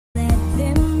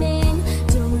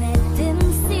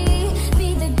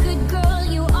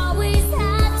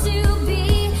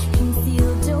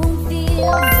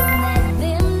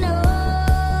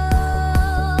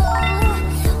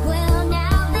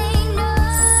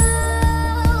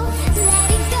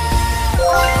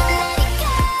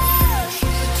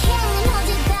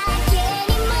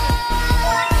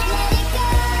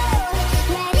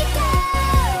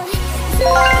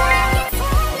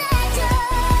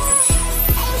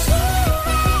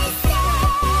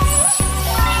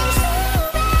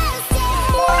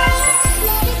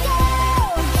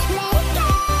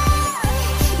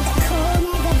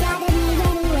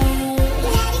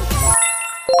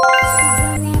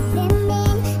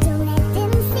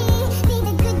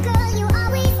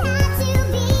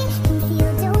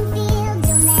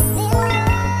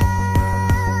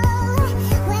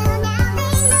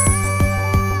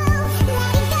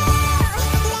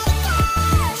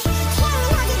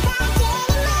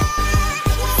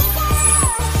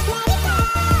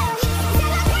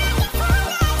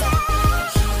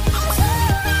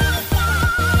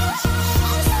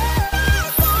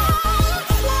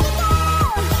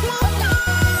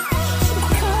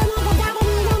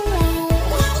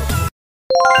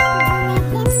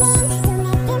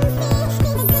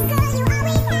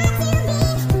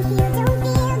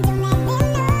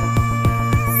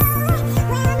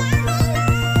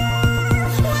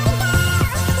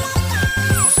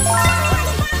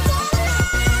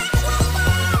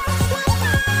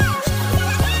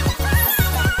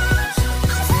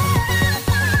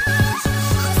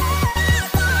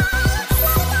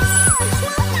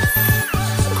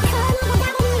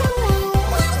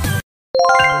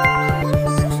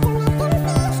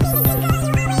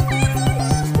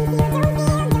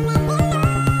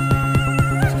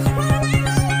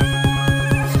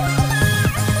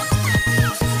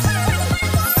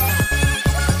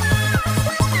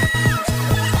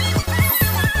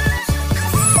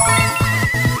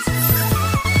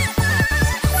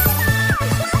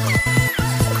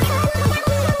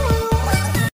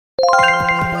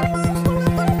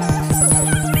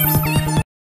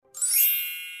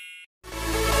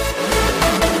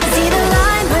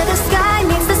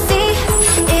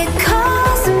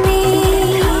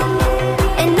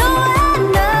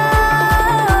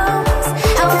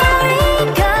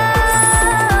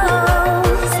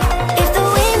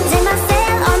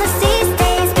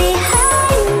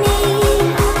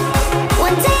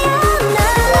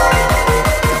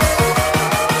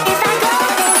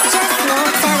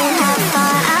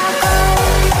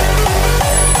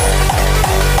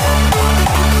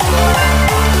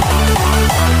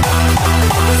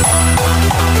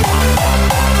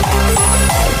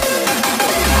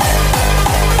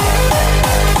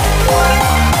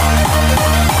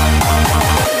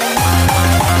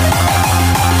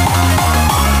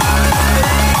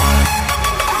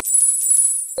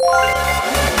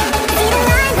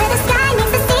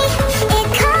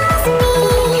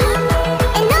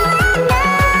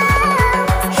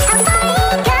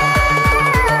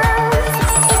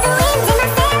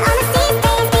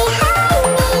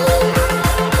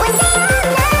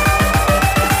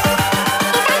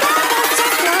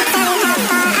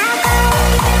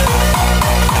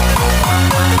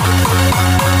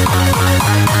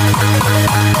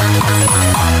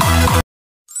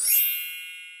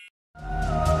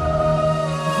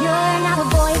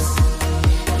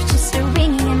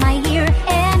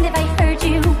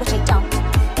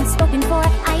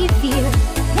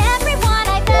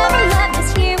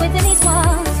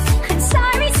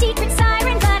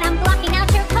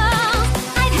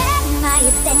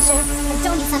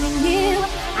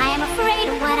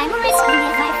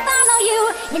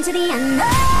Into the unknown,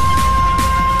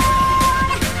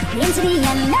 into the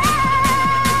unknown,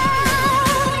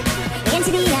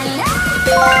 into the unknown.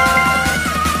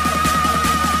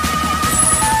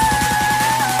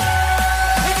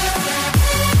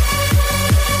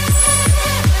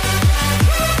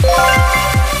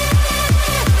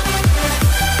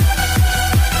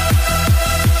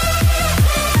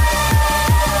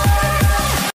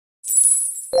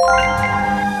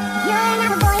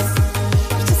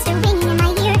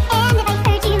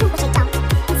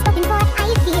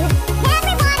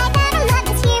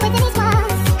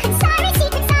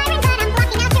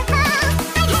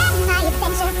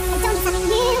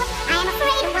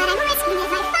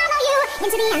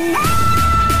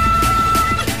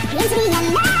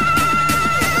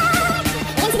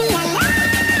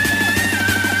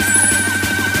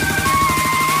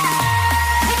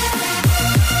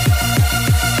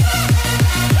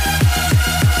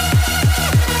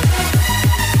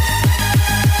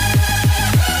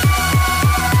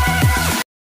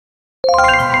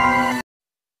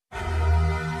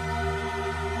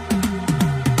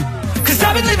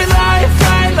 I've been living life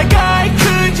right like I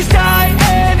could just die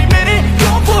any minute.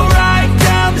 Going for a ride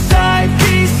down the side,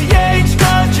 PCH,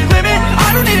 country limit.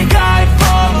 I don't need a guide,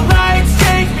 follow lights,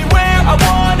 take me where I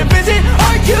wanna visit.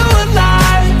 Are you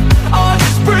alive? Or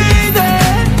just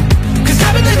breathing? Cause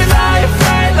I've been living life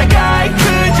right like I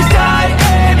could just die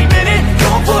any minute.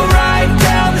 Going for a ride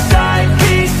down the side,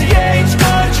 PCH,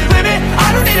 country limit.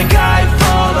 I don't need a guide,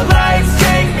 follow lights,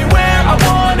 take me where I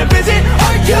wanna visit.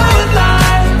 Are you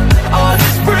alive? Or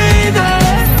just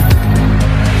breathing?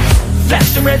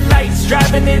 Flashing red lights,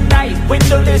 driving at night,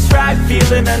 windowless ride,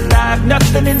 feeling alive.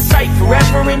 Nothing in sight,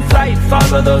 forever in flight.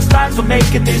 Follow those lines, we'll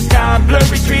make it this time.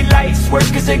 Blurry street lights, work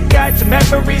as a guide to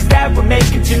memories that we're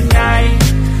making tonight.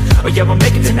 Oh yeah, we'll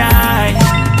make it tonight.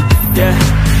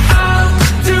 Yeah.